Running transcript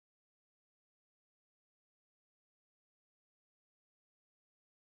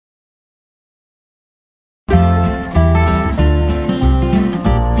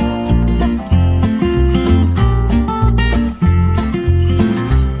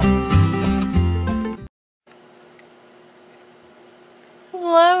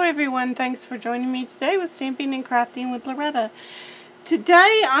everyone, thanks for joining me today with Stamping and Crafting with Loretta.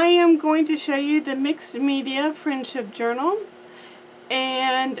 Today I am going to show you the Mixed Media Friendship Journal,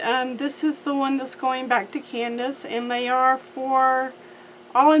 and this is the one that's going back to Candace, and they are for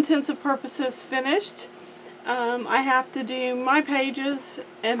all intents and purposes finished. I have to do my pages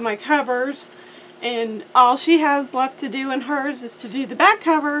and my covers, and all she has left to do in hers is to do the back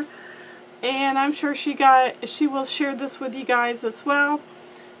cover. And I'm sure she will share this with you guys as well.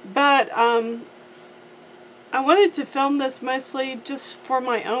 But I wanted to film this mostly just for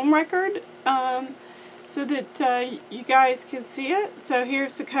my own record, so that you guys can see it. So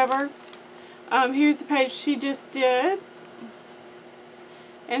here's the cover. Here's the page she just did.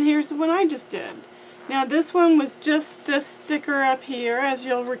 And here's the one I just did. Now this one was just this sticker up here, as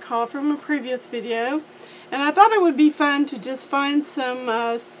you'll recall from a previous video. And I thought it would be fun to just find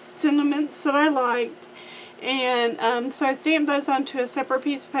some sentiments that I liked. And so I stamped those onto a separate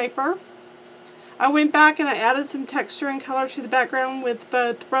piece of paper. I went back and I added some texture and color to the background with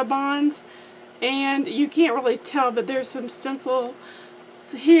both rub-ons. And you can't really tell, but there's some stencil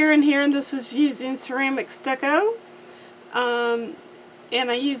here and here, and this is using ceramic stucco. And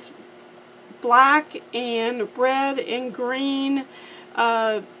I used black and red and green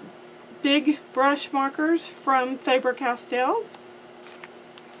big brush markers from Faber-Castell.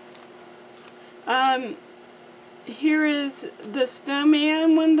 Here is the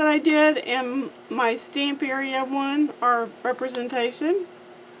snowman one that I did, and my stamp area one, or representation.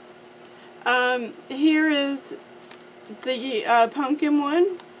 Here is the pumpkin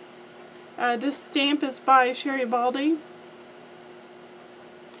one. This stamp is by Sherry Baldy.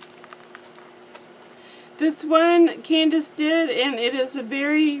 This one Candace did, and it is a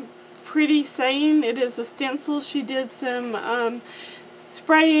very pretty saying. It is a stencil. She did some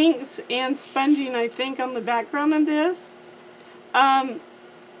spray inks and sponging, I think, on the background of this. Now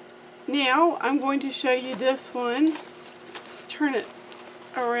I'm going to show you this one. Let's turn it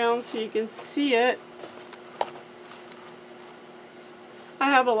around so you can see it. I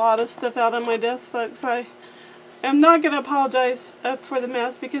have a lot of stuff out on my desk, folks. I'm not going to apologize for the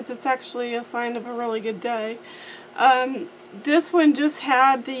mess, because it's actually a sign of a really good day. This one just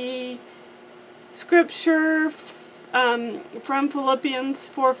had the scripture from Philippians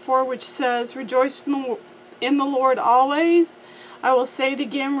 4:4, which says, "Rejoice in the Lord always. I will say it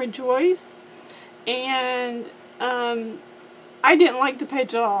again, rejoice." And I didn't like the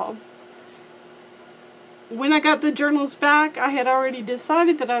page at all. When I got the journals back, I had already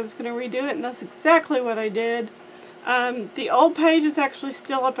decided that I was going to redo it, and that's exactly what I did. The old page is actually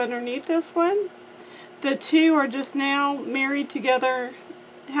still up underneath this one. The two are just now married together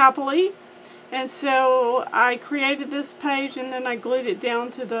happily, and so I created this page and then I glued it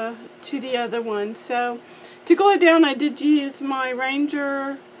down to the other one. So to glue it down, I did use my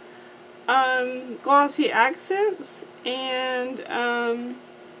Ranger glossy accents, and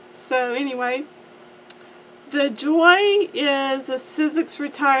so anyway. The Joy is a Sizzix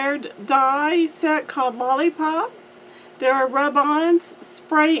retired die set called Lollipop. There are rub-ons,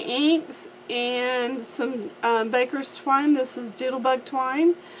 spray inks, and some baker's twine. This is Doodlebug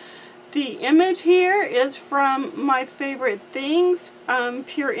twine. The image here is from My Favorite Things,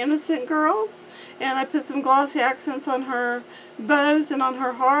 Pure Innocent Girl. And I put some glossy accents on her bows and on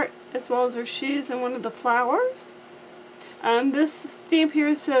her heart, as well as her shoes and one of the flowers. This stamp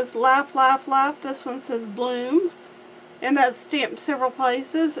here says laugh, laugh, laugh. This one says bloom. And that's stamped several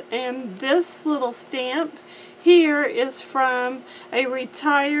places. And this little stamp here is from a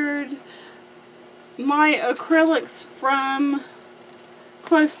retired My Acrylics from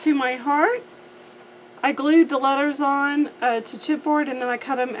Close to My Heart. I glued the letters on to chipboard, and then I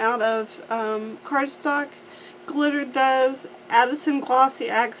cut them out of cardstock, glittered those, added some glossy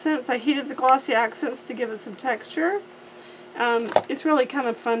accents. I heated the glossy accents to give it some texture. It's really kind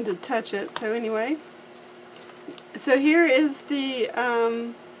of fun to touch it. So anyway, so here is the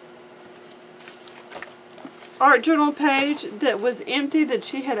art journal page that was empty that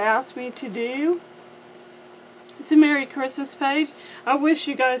she had asked me to do. It's a Merry Christmas page. I wish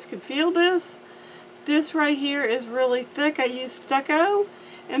you guys could feel this. This right here is really thick. I used stucco,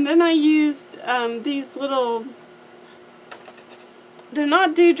 and then I used these little, they're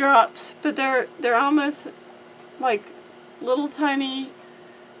not dewdrops, but they're almost like little tiny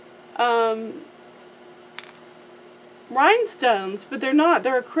rhinestones, but they're not.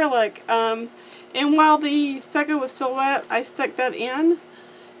 They're acrylic. And while the stucco was still wet, I stuck that in.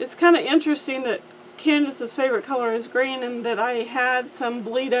 It's kind of interesting that Candace's favorite color is green, and that I had some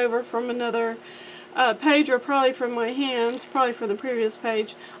bleed over from another page, or probably from my hands, probably from the previous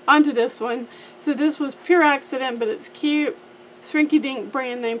page, onto this one. So this was pure accident, but it's cute. Shrinky Dink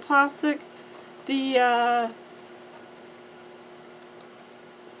brand name plastic. The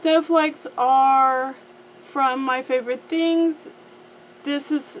snowflakes are from My Favorite Things.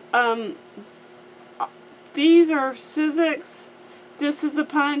 This is these are Sizzix. This is a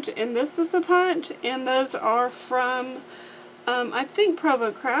punch, and this is a punch, and those are from I think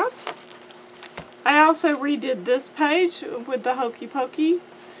Provo Crafts. I also redid this page with the Hokey Pokey,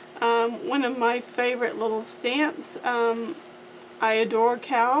 one of my favorite little stamps. I adore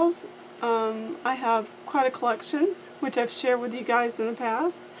cows. I have quite a collection, which I've shared with you guys in the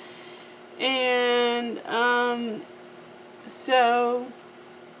past. And so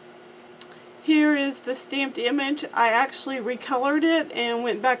here is the stamped image. I actually recolored it and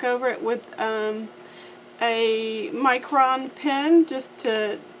went back over it with a micron pen just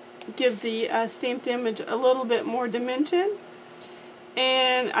to give the stamped image a little bit more dimension.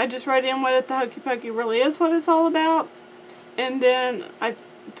 And I just wrote in what the Hokey Pokey really is, what it's all about. And then I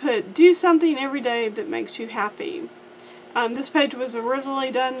put, do something every day that makes you happy. This page was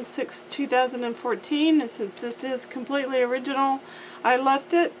originally done 6/2014, and since this is completely original, I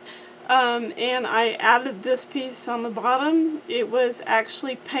left it. And I added this piece on the bottom. It was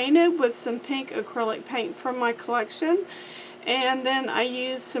actually painted with some pink acrylic paint from my collection. And then I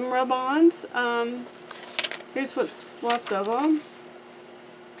used some rub-ons. Here's what's left of them,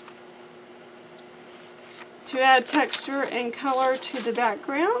 to add texture and color to the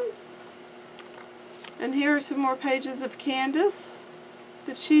background. And here are some more pages of Candace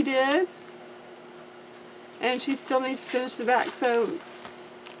that she did. And she still needs to finish the back. So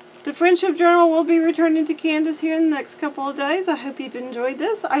the Friendship Journal will be returning to Candace here in the next couple of days. I hope you've enjoyed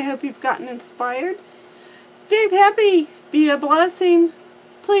this. I hope you've gotten inspired. Stay happy. Be a blessing.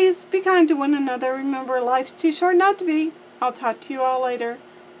 Please be kind to one another. Remember, life's too short not to be. I'll talk to you all later.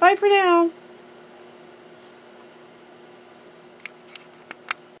 Bye for now.